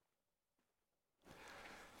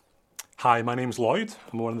Hi, my name's Lloyd.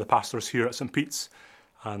 I'm one of the pastors here at St. Pete's,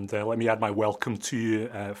 and let me add my welcome to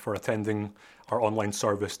you for attending our online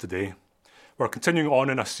service today. We're continuing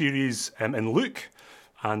on in a series in Luke,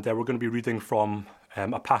 and we're going to be reading from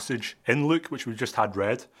a passage in Luke which we've just had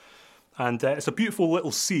read. And it's a beautiful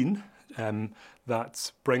little scene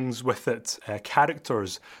that brings with it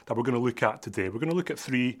characters that we're going to look at today. We're going to look at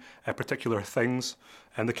three particular things.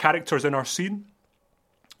 And the characters in our scene,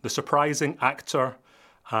 the surprising actor,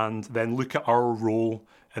 and then look at our role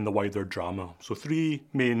in the wider drama. So three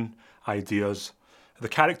main ideas: the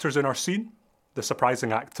characters in our scene, the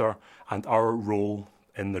surprising actor, and our role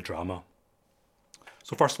in the drama.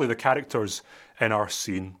 So firstly, the characters in our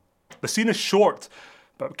scene. The scene is short,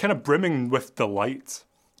 but kind of brimming with delight.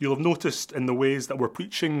 You'll have noticed in the ways that we're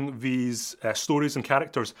preaching these stories and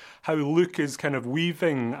characters, how Luke is kind of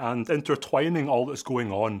weaving and intertwining all that's going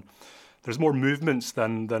on. There's more movements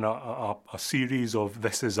than a series of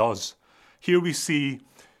This Is Us. Here we see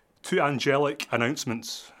two angelic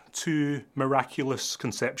announcements, two miraculous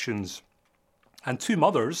conceptions, and two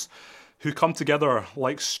mothers who come together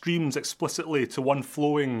like streams explicitly to one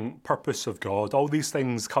flowing purpose of God. All these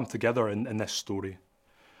things come together in this story.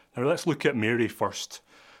 Now let's look at Mary first.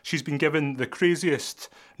 She's been given the craziest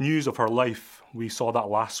news of her life. We saw that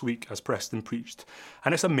last week as Preston preached.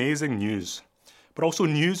 And it's amazing news, but also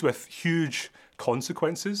news with huge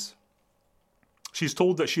consequences. She's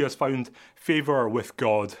told that she has found favour with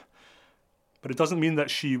God, but it doesn't mean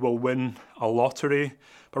that she will win a lottery,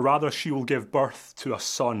 but rather she will give birth to a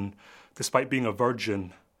son, despite being a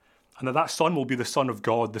virgin, and that son will be the Son of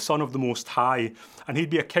God, the Son of the Most High, and he'd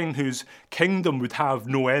be a king whose kingdom would have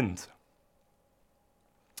no end.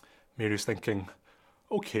 Mary's thinking,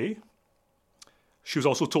 okay. She was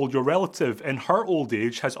also told your relative in her old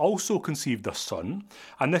age has also conceived a son,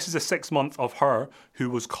 and this is the 6th month of her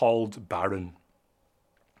who was called barren.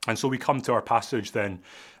 And so we come to our passage then,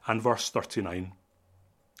 and verse 39.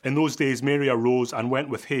 In those days Mary arose and went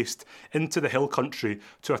with haste into the hill country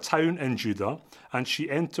to a town in Judah, and she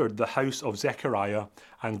entered the house of Zechariah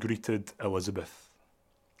and greeted Elizabeth.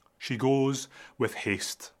 She goes with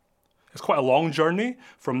haste. It's quite a long journey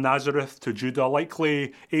from Nazareth to Judah,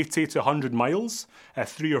 likely 80 to 100 miles,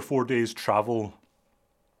 3 or 4 days travel.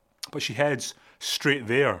 But she heads straight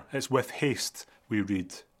there. It's with haste, we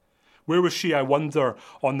read. Where was she, I wonder,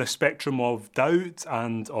 on the spectrum of doubt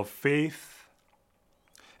and of faith?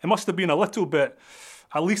 It must have been at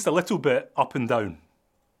least a little bit up and down.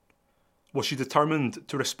 Was she determined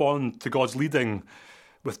to respond to God's leading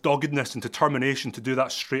with doggedness and determination to do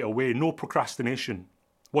that straight away? No procrastination.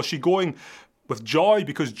 Was she going with joy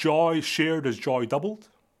because joy shared as joy doubled?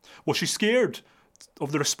 Was she scared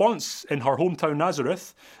of the response in her hometown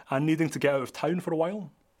Nazareth and needing to get out of town for a while?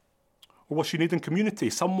 Or was she needing community,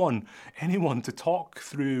 anyone to talk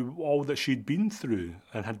through all that she'd been through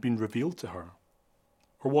and had been revealed to her?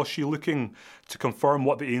 Or was she looking to confirm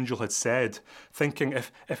what the angel had said, thinking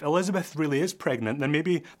if Elizabeth really is pregnant, then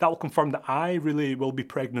maybe that will confirm that I really will be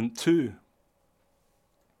pregnant too?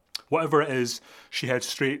 Whatever it is, she heads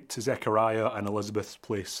straight to Zechariah and Elizabeth's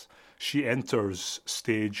place. She enters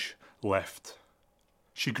stage left.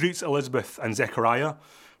 She greets Elizabeth and Zechariah.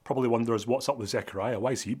 Probably wonders what's up with Zechariah.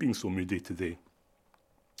 Why is he being so moody today?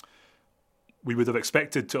 We would have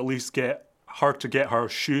expected to at least get her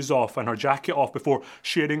shoes off and her jacket off before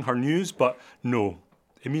sharing her news, but no.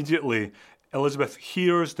 Immediately, Elizabeth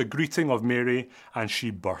hears the greeting of Mary and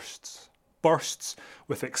she bursts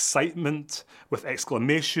with excitement, with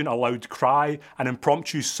exclamation, a loud cry, an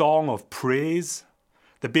impromptu song of praise.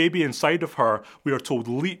 The baby inside of her, we are told,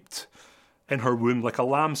 leaped in her womb like a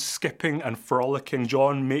lamb skipping and frolicking.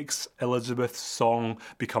 John makes Elizabeth's song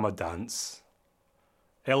become a dance.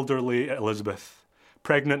 Elderly Elizabeth,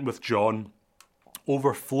 pregnant with John,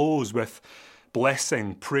 overflows with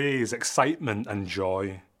blessing, praise, excitement and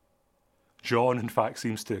joy. John, in fact,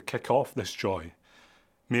 seems to kick off this joy.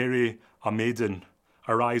 Mary, a maiden,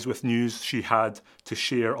 arrives with news she had to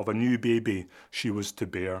share of a new baby she was to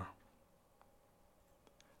bear.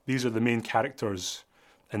 These are the main characters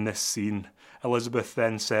in this scene. Elizabeth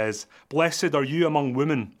then says, "Blessed are you among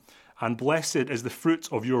women, and blessed is the fruit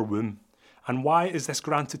of your womb. And why is this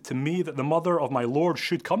granted to me, that the mother of my Lord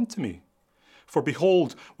should come to me? For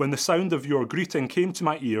behold, when the sound of your greeting came to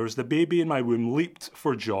my ears, the baby in my womb leaped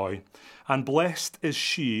for joy. And blessed is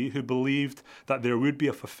she who believed that there would be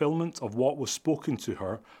a fulfillment of what was spoken to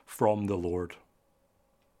her from the Lord."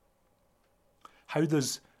 How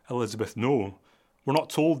does Elizabeth know? We're not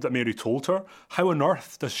told that Mary told her. How on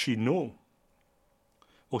earth does she know?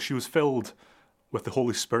 Well, she was filled with the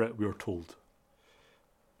Holy Spirit, we are told.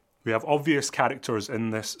 We have obvious characters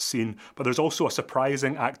in this scene, but there's also a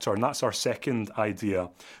surprising actor, and that's our second idea.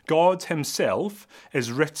 God himself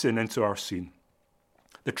is written into our scene.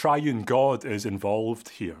 The triune God is involved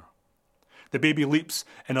here. The baby leaps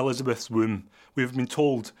in Elizabeth's womb. We've been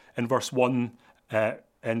told in verse 1,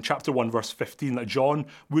 in chapter 1, verse 15, that John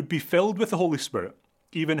would be filled with the Holy Spirit,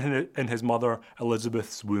 even in his mother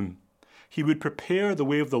Elizabeth's womb. He would prepare the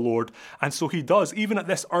way of the Lord, and so he does. Even at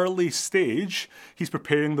this early stage, he's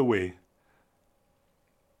preparing the way.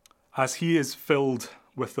 As he is filled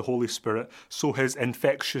with the Holy Spirit, so his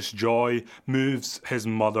infectious joy moves his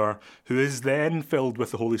mother, who is then filled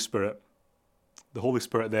with the Holy Spirit. The Holy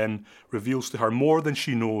Spirit then reveals to her more than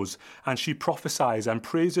she knows, and she prophesies and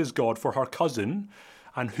praises God for her cousin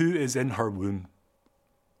and who is in her womb.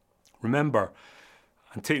 Remember,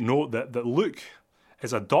 and take note that Luke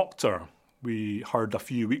is a doctor. We heard a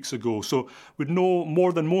few weeks ago. So we'd know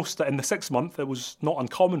more than most that in the 6th month it was not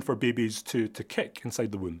uncommon for babies to kick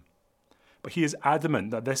inside the womb. But he is adamant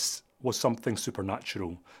that this was something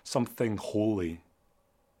supernatural, something holy.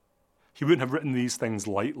 He wouldn't have written these things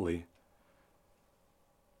lightly.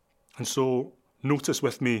 And so notice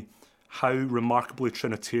with me how remarkably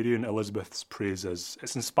Trinitarian Elizabeth's praise is.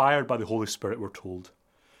 It's inspired by the Holy Spirit, we're told.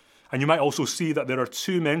 And you might also see that there are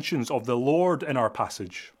 2 mentions of the Lord in our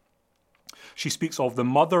passage. She speaks of the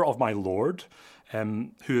mother of my Lord, who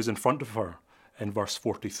is in front of her in verse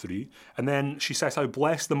 43. And then she says how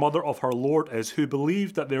blessed the mother of her Lord is, who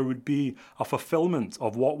believed that there would be a fulfillment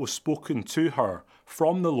of what was spoken to her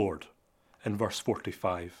from the Lord in verse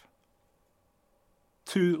 45.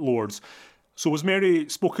 2 Lords. So was Mary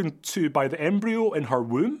spoken to by the embryo in her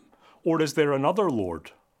womb, or is there another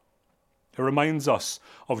Lord? It reminds us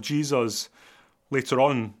of Jesus later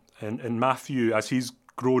on in Matthew as he's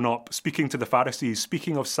grown up, speaking to the Pharisees,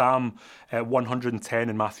 speaking of Psalm 110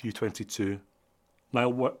 in Matthew 22. Now,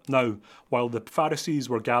 while the Pharisees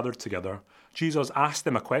were gathered together, Jesus asked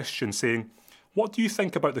them a question, saying, "What do you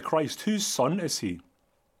think about the Christ? Whose son is he?"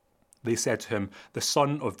 They said to him, "The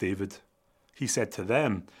son of David." He said to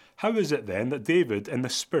them, "How is it then that David in the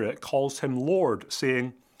Spirit calls him Lord,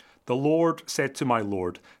 saying, 'The Lord said to my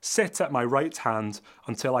Lord, sit at my right hand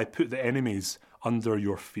until I put the enemies under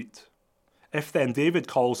your feet'? If then David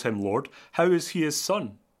calls him Lord, how is he his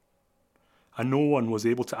son?" And no one was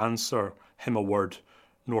able to answer him a word,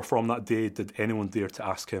 nor from that day did anyone dare to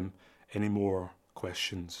ask him any more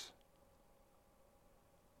questions.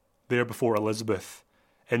 There before Elizabeth,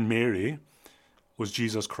 in Mary, was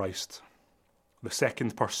Jesus Christ, the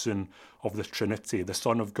second person of the Trinity, the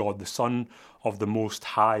Son of God, the Son of the Most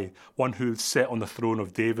High, one who would sit on the throne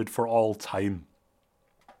of David for all time.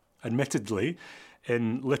 Admittedly,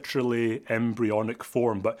 in literally embryonic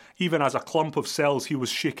form, but even as a clump of cells, he was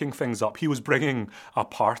shaking things up. He was bringing a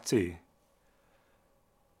party.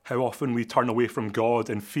 How often we turn away from God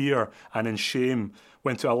in fear and in shame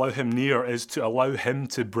when to allow him near is to allow him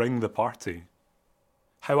to bring the party.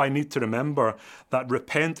 How I need to remember that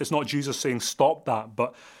repent is not Jesus saying stop that,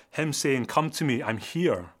 but him saying, "Come to me, I'm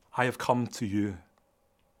here, I have come to you."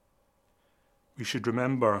 We should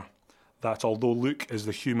remember that although Luke is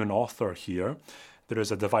the human author here, there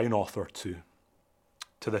is a divine author too,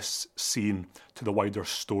 to this scene, to the wider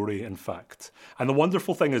story, in fact. And the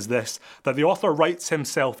wonderful thing is this, that the author writes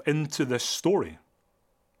himself into this story.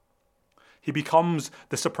 He becomes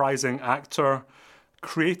the surprising actor.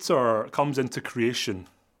 Creator comes into creation.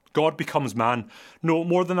 God becomes man. No,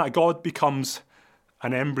 more than that, God becomes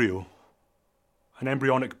an embryo, an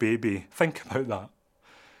embryonic baby. Think about that.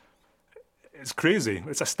 It's crazy.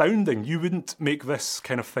 It's astounding. You wouldn't make this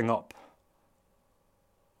kind of thing up.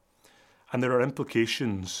 And there are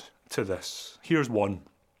implications to this. Here's one.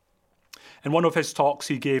 In one of his talks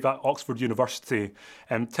he gave at Oxford University,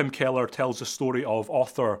 Tim Keller tells the story of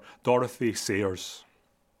author Dorothy Sayers.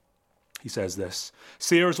 He says this: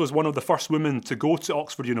 Sayers was one of the first women to go to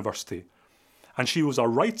Oxford University, and she was a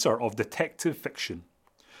writer of detective fiction.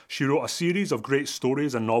 She wrote a series of great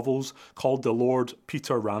stories and novels called the Lord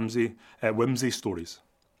Peter Wimsey stories.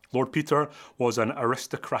 Lord Peter was an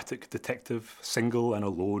aristocratic detective, single and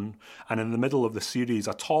alone, and in the middle of the series,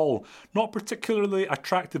 a tall, not particularly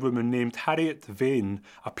attractive woman named Harriet Vane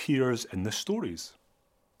appears in the stories.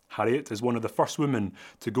 Harriet is one of the first women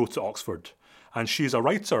to go to Oxford, and she is a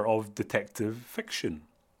writer of detective fiction.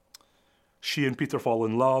 She and Peter fall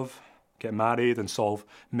in love, get married, and solve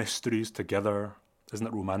mysteries together. Isn't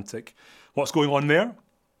it romantic? What's going on there?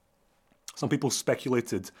 Some people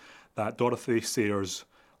speculated that Dorothy Sayers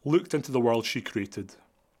looked into the world she created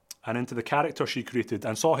and into the character she created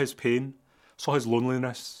and saw his pain, saw his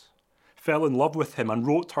loneliness, fell in love with him and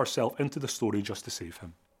wrote herself into the story just to save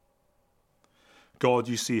him. God,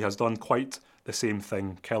 you see, has done quite the same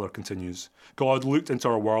thing, Keller continues. God looked into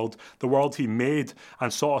our world, the world he made,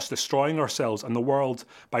 and saw us destroying ourselves and the world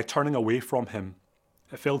by turning away from him.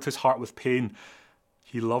 It filled his heart with pain.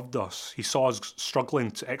 He loved us. He saw us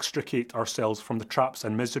struggling to extricate ourselves from the traps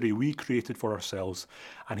and misery we created for ourselves,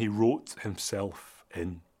 and he wrote himself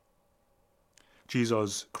in.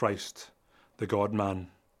 Jesus Christ, the God-man,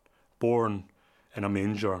 born in a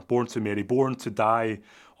manger, born to Mary, born to die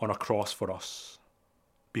on a cross for us.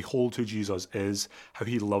 Behold who Jesus is, how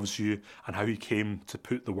he loves you, and how he came to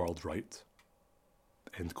put the world right.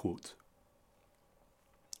 End quote.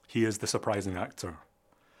 He is the surprising actor.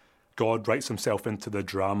 God writes himself into the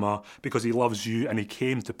drama because he loves you and he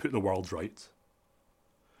came to put the world right.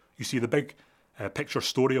 You see, the big picture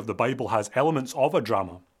story of the Bible has elements of a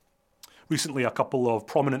drama. Recently, a couple of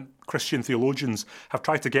prominent Christian theologians have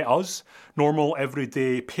tried to get us, normal,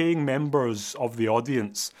 everyday, paying members of the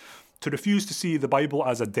audience, to refuse to see the Bible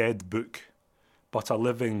as a dead book, but a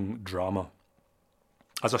living drama,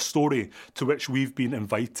 as a story to which we've been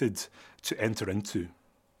invited to enter into.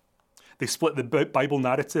 They split the Bible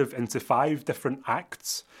narrative into 5 different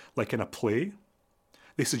acts, like in a play.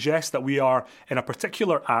 They suggest that we are in a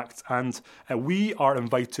particular act and we are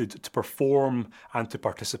invited to perform and to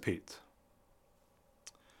participate.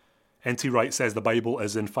 N.T. Wright says the Bible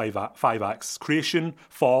is in 5 acts: creation,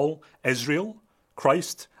 fall, Israel,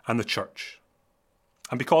 Christ, and the church.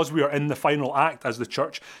 And because we are in the final act as the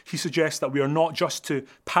church, he suggests that we are not just to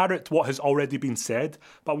parrot what has already been said,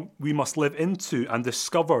 but we must live into and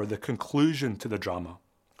discover the conclusion to the drama.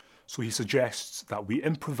 So he suggests that we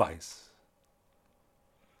improvise.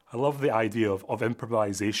 I love the idea of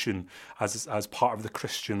improvisation as part of the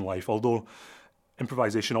Christian life, although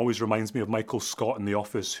improvisation always reminds me of Michael Scott in The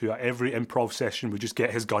Office, who at every improv session would just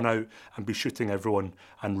get his gun out and be shooting everyone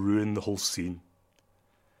and ruin the whole scene.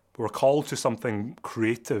 But we're called to something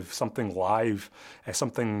creative, something live,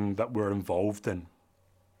 something that we're involved in.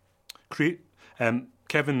 Kevin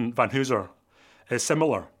Van Hooser is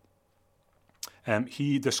similar.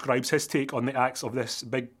 He describes his take on the acts of this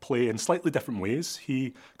big play in slightly different ways.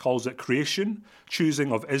 He calls it creation,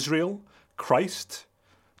 choosing of Israel, Christ,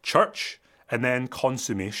 church, and then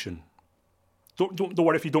consummation. Don't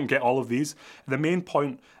worry if you don't get all of these. The main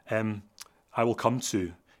point I will come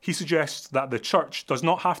to. He suggests that the church does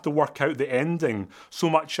not have to work out the ending so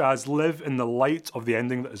much as live in the light of the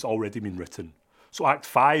ending that has already been written. So Act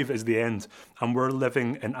 5 is the end, and we're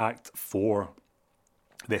living in Act 4.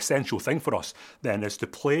 The essential thing for us, then, is to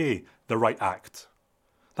play the right act.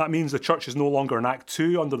 That means the church is no longer in Act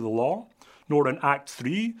 2 under the law, nor in Act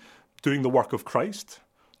 3 doing the work of Christ,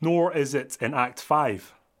 nor is it in Act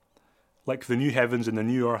 5. Like the new heavens and the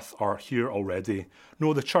new earth are here already.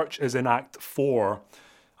 No, the church is in Act 4,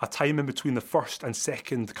 a time in between the first and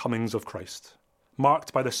second comings of Christ,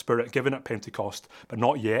 marked by the Spirit given at Pentecost, but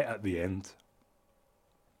not yet at the end.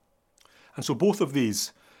 And so both of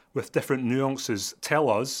these, with different nuances, tell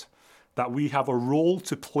us that we have a role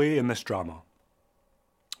to play in this drama.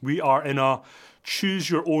 We are in a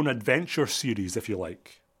choose-your-own-adventure series, if you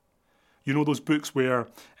like. You know those books where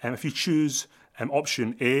if you choose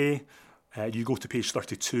option A, you go to page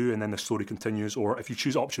 32 and then the story continues, or if you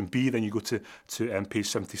choose option B, then you go to page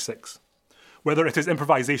 76. Whether it is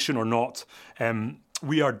improvisation or not,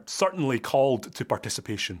 we are certainly called to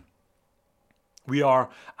participation. We are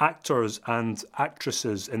actors and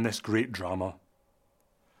actresses in this great drama.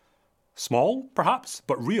 Small, perhaps,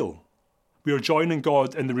 but real. We are joining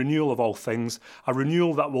God in the renewal of all things, a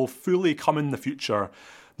renewal that will fully come in the future.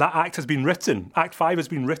 That act has been written. Act 5 has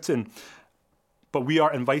been written. But we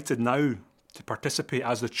are invited now to participate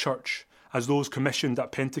as the church, as those commissioned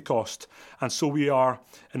at Pentecost. And so we are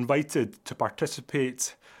invited to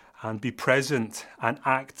participate and be present and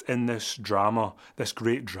act in this drama, this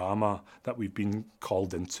great drama that we've been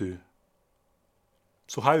called into.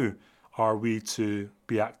 So how are we to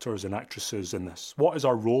be actors and actresses in this? What is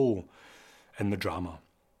our role in the drama?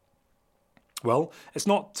 Well, it's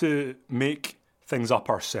not to make things up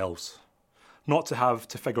ourselves. Not to have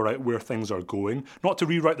to figure out where things are going, not to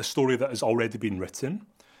rewrite the story that has already been written.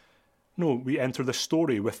 No, we enter the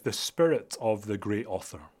story with the spirit of the great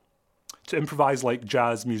author. To improvise like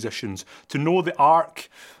jazz musicians, to know the arc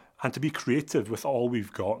and to be creative with all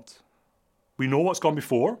we've got. We know what's gone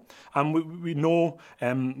before, and we know,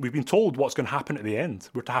 we've been told what's going to happen at the end.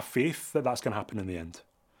 We're to have faith that that's going to happen in the end.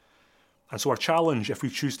 And so our challenge, if we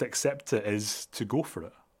choose to accept it, is to go for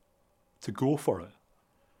it. To go for it.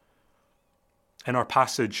 In our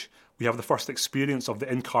passage, we have the first experience of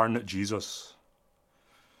the incarnate Jesus.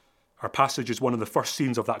 Our passage is one of the first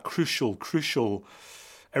scenes of that crucial,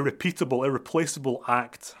 irrepeatable, irreplaceable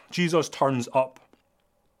act. Jesus turns up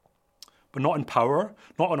but not in power,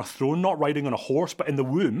 not on a throne, not riding on a horse, but in the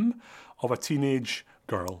womb of a teenage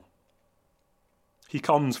girl. He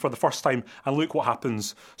comes for the first time, and look what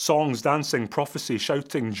happens. Songs, dancing, prophecy,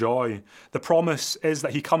 shouting, joy. The promise is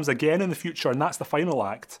that he comes again in the future, and that's the final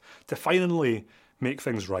act, to finally make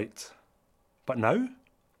things right. But now,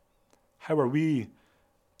 how are we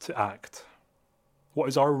to act? What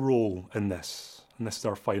is our role in this? And this is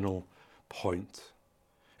our final point.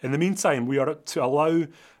 In the meantime, we are to allow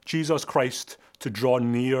Jesus Christ to draw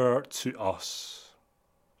near to us.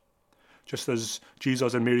 Just as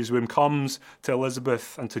Jesus in Mary's womb comes to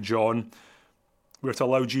Elizabeth and to John, we're to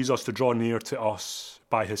allow Jesus to draw near to us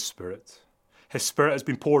by his Spirit. His Spirit has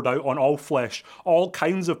been poured out on all flesh, all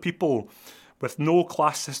kinds of people with no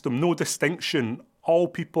class system, no distinction. All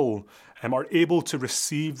people are able to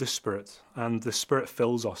receive the Spirit, and the Spirit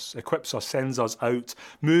fills us, equips us, sends us out,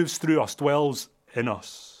 moves through us, dwells in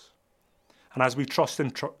us. And as we trust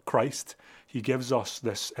in Christ, he gives us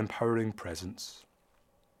this empowering presence,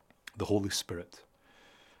 the Holy Spirit.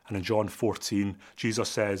 And in John 14, Jesus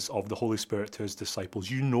says of the Holy Spirit to his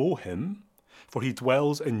disciples, you know him, for he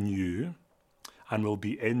dwells in you and will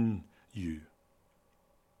be in you.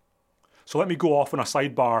 So let me go off on a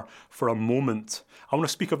sidebar for a moment. I want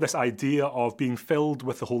to speak of this idea of being filled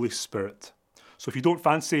with the Holy Spirit. So if you don't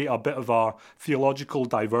fancy a bit of a theological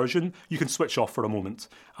diversion, you can switch off for a moment.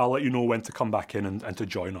 I'll let you know when to come back in and to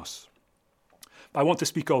join us. But I want to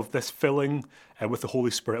speak of this filling with the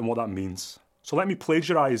Holy Spirit and what that means. So let me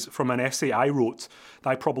plagiarise from an essay I wrote that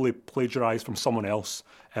I probably plagiarised from someone else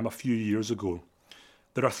a few years ago.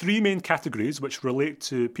 There are three main categories which relate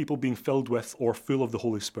to people being filled with or full of the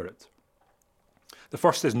Holy Spirit. The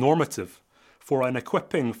first is normative, for an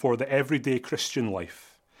equipping for the everyday Christian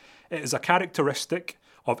life. It is a characteristic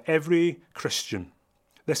of every Christian.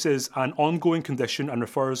 This is an ongoing condition and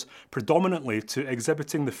refers predominantly to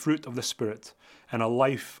exhibiting the fruit of the Spirit in a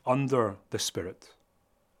life under the Spirit.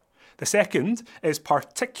 The second is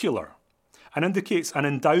particular and indicates an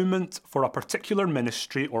endowment for a particular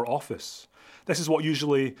ministry or office. This is what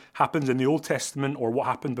usually happens in the Old Testament or what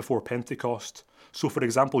happened before Pentecost. So, for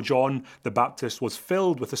example, John the Baptist was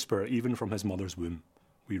filled with the Spirit even from his mother's womb,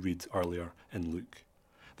 we read earlier in Luke.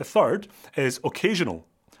 The third is occasional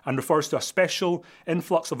and refers to a special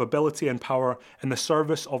influx of ability and power in the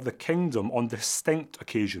service of the kingdom on distinct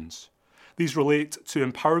occasions. These relate to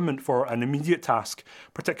empowerment for an immediate task,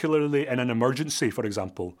 particularly in an emergency, for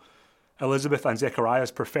example. Elizabeth and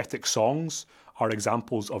Zechariah's prophetic songs are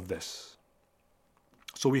examples of this.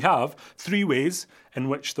 So we have three ways in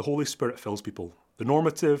which the Holy Spirit fills people: the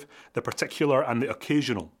normative, the particular, and the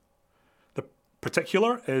occasional. The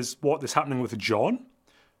particular is what is happening with John,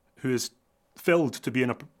 who is filled to be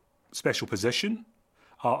in a special position,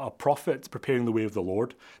 a prophet preparing the way of the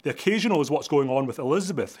Lord. The occasional is what's going on with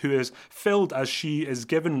Elizabeth, who is filled as she is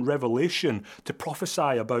given revelation to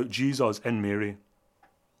prophesy about Jesus in Mary.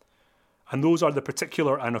 And those are the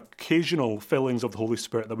particular and occasional fillings of the Holy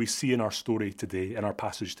Spirit that we see in our story today, in our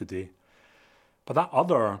passage today. But that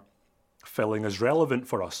other filling is relevant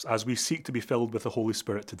for us as we seek to be filled with the Holy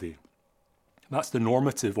Spirit today. That's the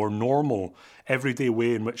normative or normal, everyday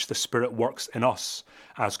way in which the Spirit works in us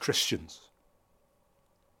as Christians.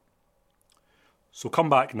 So come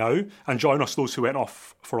back now and join us, those who went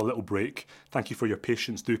off for a little break. Thank you for your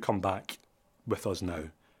patience. Do come back with us now.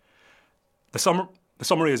 The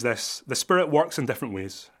summary is this: the Spirit works in different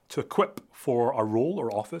ways: to equip for a role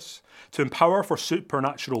or office, to empower for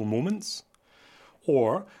supernatural moments,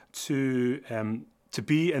 or to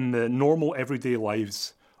be in the normal everyday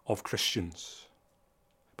lives of Christians.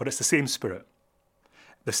 But it's the same Spirit.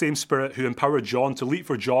 The same Spirit who empowered John to leap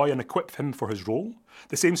for joy and equip him for his role.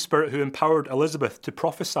 The same Spirit who empowered Elizabeth to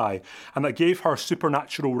prophesy and that gave her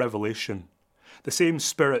supernatural revelation. The same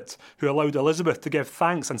Spirit who allowed Elizabeth to give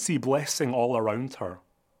thanks and see blessing all around her.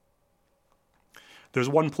 There's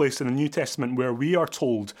one place in the New Testament where we are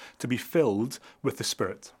told to be filled with the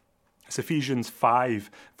Spirit. It's Ephesians 5,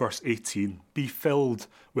 verse 18. Be filled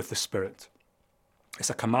with the Spirit. It's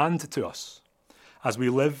a command to us as we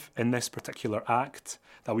live in this particular act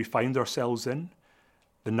that we find ourselves in,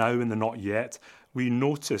 the now and the not yet. We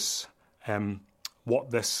notice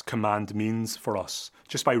what this command means for us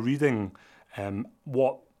just by reading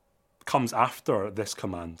what comes after this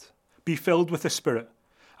command. Be filled with the Spirit,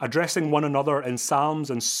 addressing one another in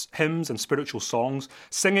psalms and hymns and spiritual songs,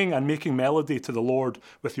 singing and making melody to the Lord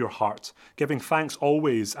with your heart, giving thanks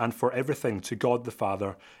always and for everything to God the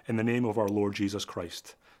Father in the name of our Lord Jesus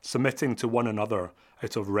Christ, submitting to one another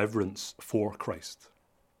out of reverence for Christ.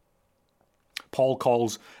 Paul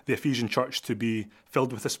calls the Ephesian church to be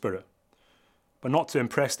filled with the Spirit, but not to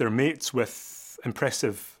impress their mates with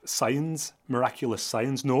impressive signs, miraculous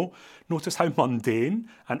signs. No, notice how mundane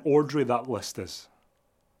and ordinary that list is.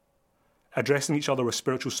 Addressing each other with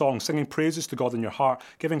spiritual songs, singing praises to God in your heart,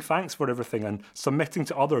 giving thanks for everything, and submitting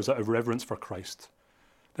to others out of reverence for Christ.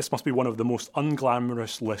 This must be one of the most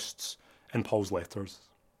unglamorous lists in Paul's letters.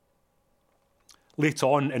 Late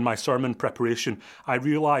on in my sermon preparation, I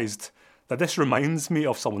realised that this reminds me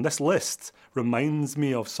of someone. This list reminds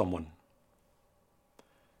me of someone.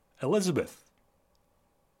 Elizabeth.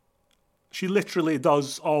 She literally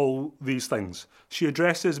does all these things. She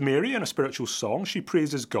addresses Mary in a spiritual song. She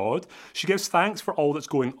praises God. She gives thanks for all that's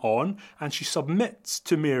going on. And she submits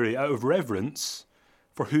to Mary out of reverence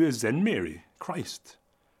for who is in Mary, Christ.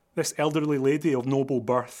 This elderly lady of noble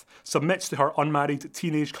birth submits to her unmarried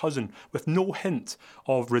teenage cousin with no hint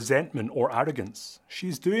of resentment or arrogance.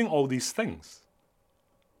 She's doing all these things.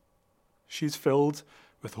 She's filled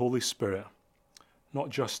with the Holy Spirit. Not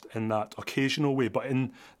just in that occasional way, but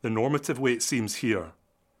in the normative way it seems here.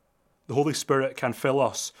 The Holy Spirit can fill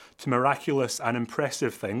us to miraculous and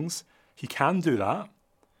impressive things. He can do that.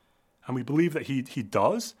 And we believe that he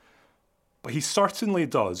does. But he certainly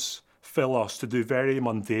does fill us to do very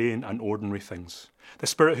mundane and ordinary things. The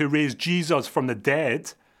Spirit who raised Jesus from the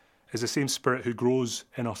dead is the same Spirit who grows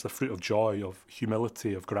in us the fruit of joy, of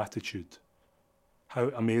humility, of gratitude. How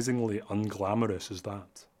amazingly unglamorous is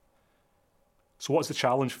that? So what's the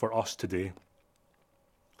challenge for us today?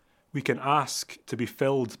 We can ask to be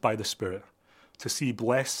filled by the Spirit, to see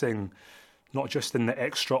blessing not just in the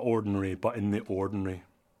extraordinary, but in the ordinary.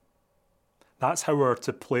 That's how we're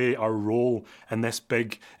to play our role in this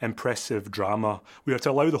big, impressive drama. We are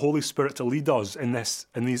to allow the Holy Spirit to lead us in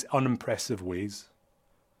these unimpressive ways.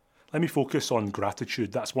 Let me focus on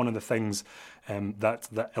gratitude. That's one of the things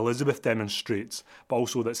that Elizabeth demonstrates, but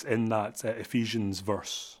also that's in that Ephesians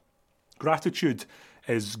verse. Gratitude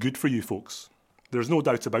is good for you folks. There's no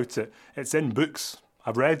doubt about it. It's in books.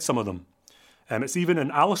 I've read some of them. It's even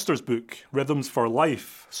in Alistair's book, Rhythms for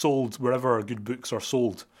Life, sold wherever good books are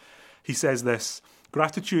sold. He says this: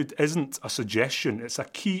 gratitude isn't a suggestion, it's a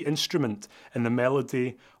key instrument in the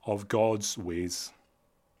melody of God's ways.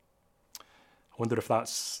 I wonder if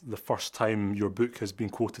that's the first time your book has been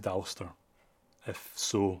quoted, Alistair. If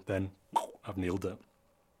so, then I've nailed it.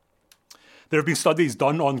 There have been studies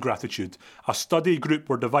done on gratitude. A study group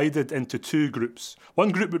were divided into two groups. One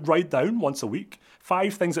group would write down once a week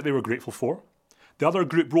 5 things that they were grateful for. The other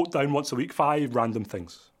group wrote down once a week 5 random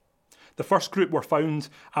things. The first group were found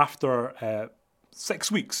after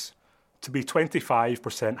 6 weeks to be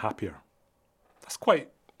 25% happier. That's quite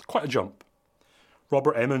a jump.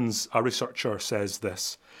 Robert Emmons, a researcher, says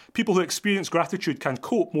this: people who experience gratitude can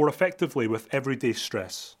cope more effectively with everyday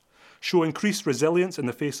stress, show increased resilience in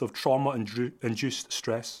the face of trauma-induced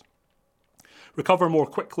stress, recover more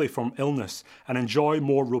quickly from illness, and enjoy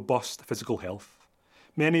more robust physical health.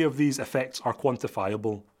 Many of these effects are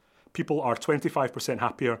quantifiable. People are 25%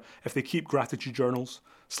 happier if they keep gratitude journals,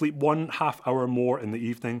 sleep 1.5 hour more in the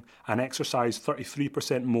evening, and exercise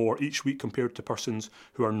 33% more each week compared to persons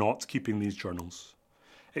who are not keeping these journals.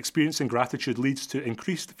 Experiencing gratitude leads to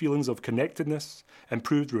increased feelings of connectedness,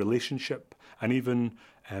 improved relationship, and even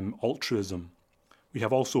altruism. We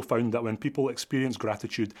have also found that when people experience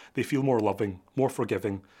gratitude, they feel more loving, more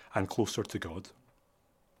forgiving, and closer to God.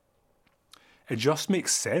 It just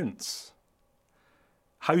makes sense.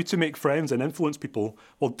 How to make friends and influence people?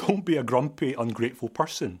 Well, don't be a grumpy, ungrateful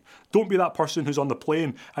person. Don't be that person who's on the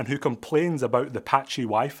plane and who complains about the patchy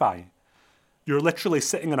Wi-Fi. You're literally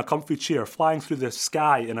sitting in a comfy chair, flying through the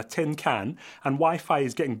sky in a tin can, and Wi-Fi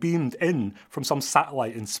is getting beamed in from some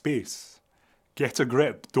satellite in space. Get a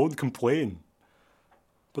grip. Don't complain.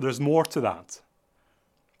 But there's more to that.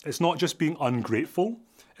 It's not just being ungrateful.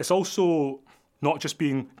 It's also not just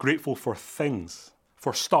being grateful for things,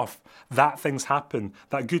 for stuff, that things happen,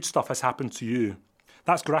 that good stuff has happened to you.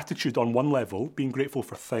 That's gratitude on one level, being grateful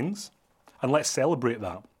for things, and let's celebrate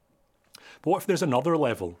that. But what if there's another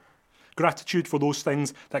level? Gratitude for those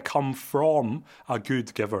things that come from a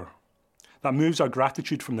good giver. That moves our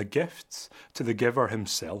gratitude from the gifts to the giver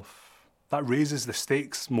himself. That raises the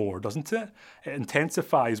stakes more, doesn't it? It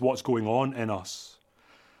intensifies what's going on in us.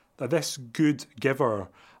 That this good giver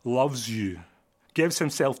loves you, gives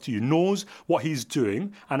himself to you, knows what he's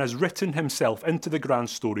doing, and has written himself into the grand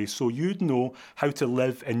story so you'd know how to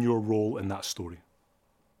live in your role in that story.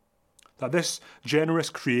 That this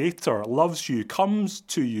generous creator loves you, comes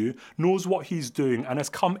to you, knows what he's doing, and has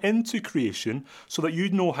come into creation so that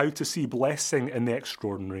you'd know how to see blessing in the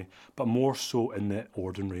extraordinary, but more so in the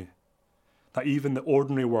ordinary. That even the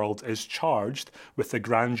ordinary world is charged with the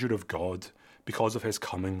grandeur of God because of his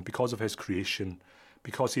coming, because of his creation,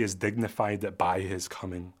 because he has dignified it by his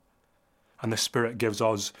coming. And the Spirit gives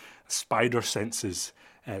us spider senses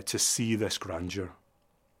to see this grandeur.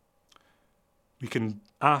 We can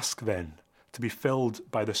ask then to be filled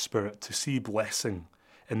by the Spirit, to see blessing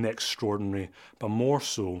in the extraordinary, but more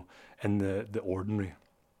so in the ordinary.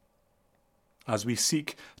 As we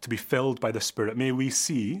seek to be filled by the Spirit, may we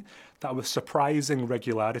see that with surprising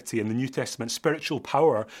regularity in the New Testament, spiritual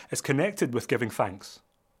power is connected with giving thanks.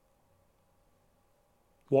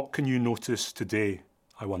 What can you notice today,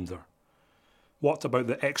 I wonder? What about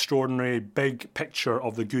the extraordinary big picture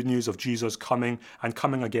of the good news of Jesus coming and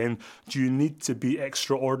coming again do you need to be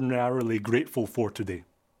extraordinarily grateful for today?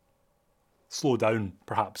 Slow down,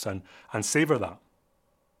 perhaps, and savour that.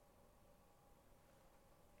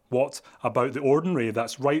 What about the ordinary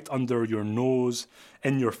that's right under your nose,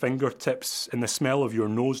 in your fingertips, in the smell of your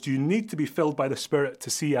nose? Do you need to be filled by the Spirit to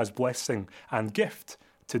see as blessing and gift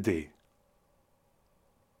today?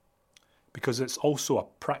 Because it's also a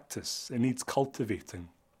practice. It needs cultivating.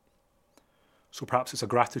 So perhaps it's a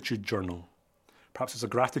gratitude journal. Perhaps it's a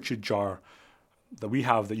gratitude jar that we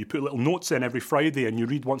have that you put little notes in every Friday and you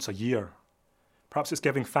read once a year. Perhaps it's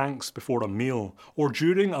giving thanks before a meal or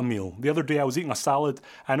during a meal. The other day I was eating a salad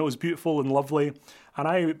and it was beautiful and lovely.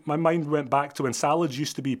 And my mind went back to when salads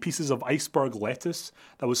used to be pieces of iceberg lettuce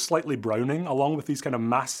that was slightly browning, along with these kind of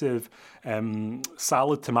massive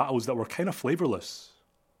salad tomatoes that were kind of flavourless.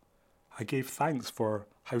 I gave thanks for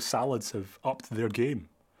how salads have upped their game.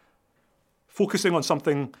 Focusing on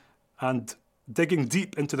something and digging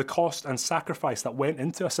deep into the cost and sacrifice that went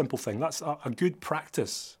into a simple thing, that's a good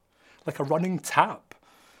practice. Like a running tap.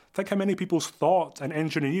 Think how many people's thought and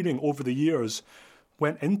engineering over the years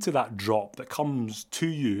went into that drop that comes to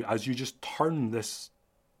you as you just turn this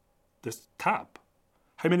tap.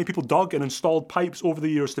 How many people dug and installed pipes over the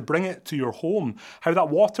years to bring it to your home. How that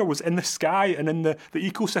water was in the sky and in the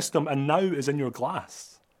ecosystem and now is in your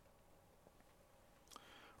glass.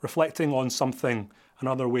 Reflecting on something,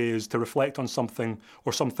 another way is to reflect on something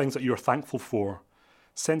or some things that you're thankful for.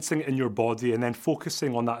 Sensing it in your body and then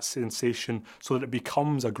focusing on that sensation so that it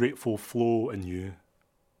becomes a grateful flow in you.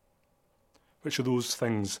 Which of those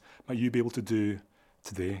things might you be able to do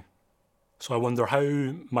today? So I wonder,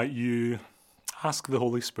 how might you ask the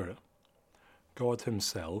Holy Spirit, God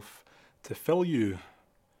Himself, to fill you,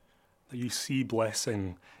 that you see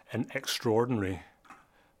blessing in extraordinary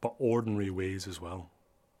but ordinary ways as well.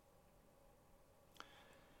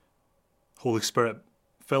 Holy Spirit,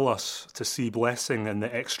 fill us to see blessing in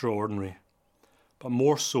the extraordinary, but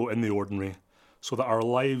more so in the ordinary, so that our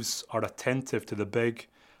lives are attentive to the big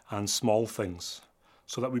and small things,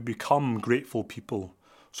 so that we become grateful people,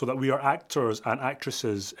 so that we are actors and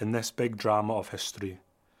actresses in this big drama of history,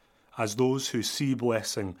 as those who see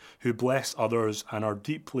blessing, who bless others and are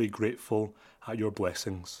deeply grateful at your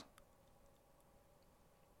blessings.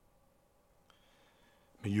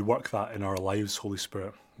 May you work that in our lives, Holy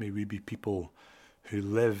Spirit. May we be people who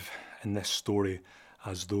live in this story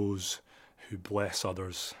as those who bless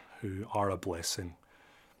others, who are a blessing,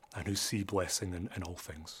 and who see blessing in all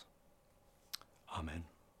things. Amen.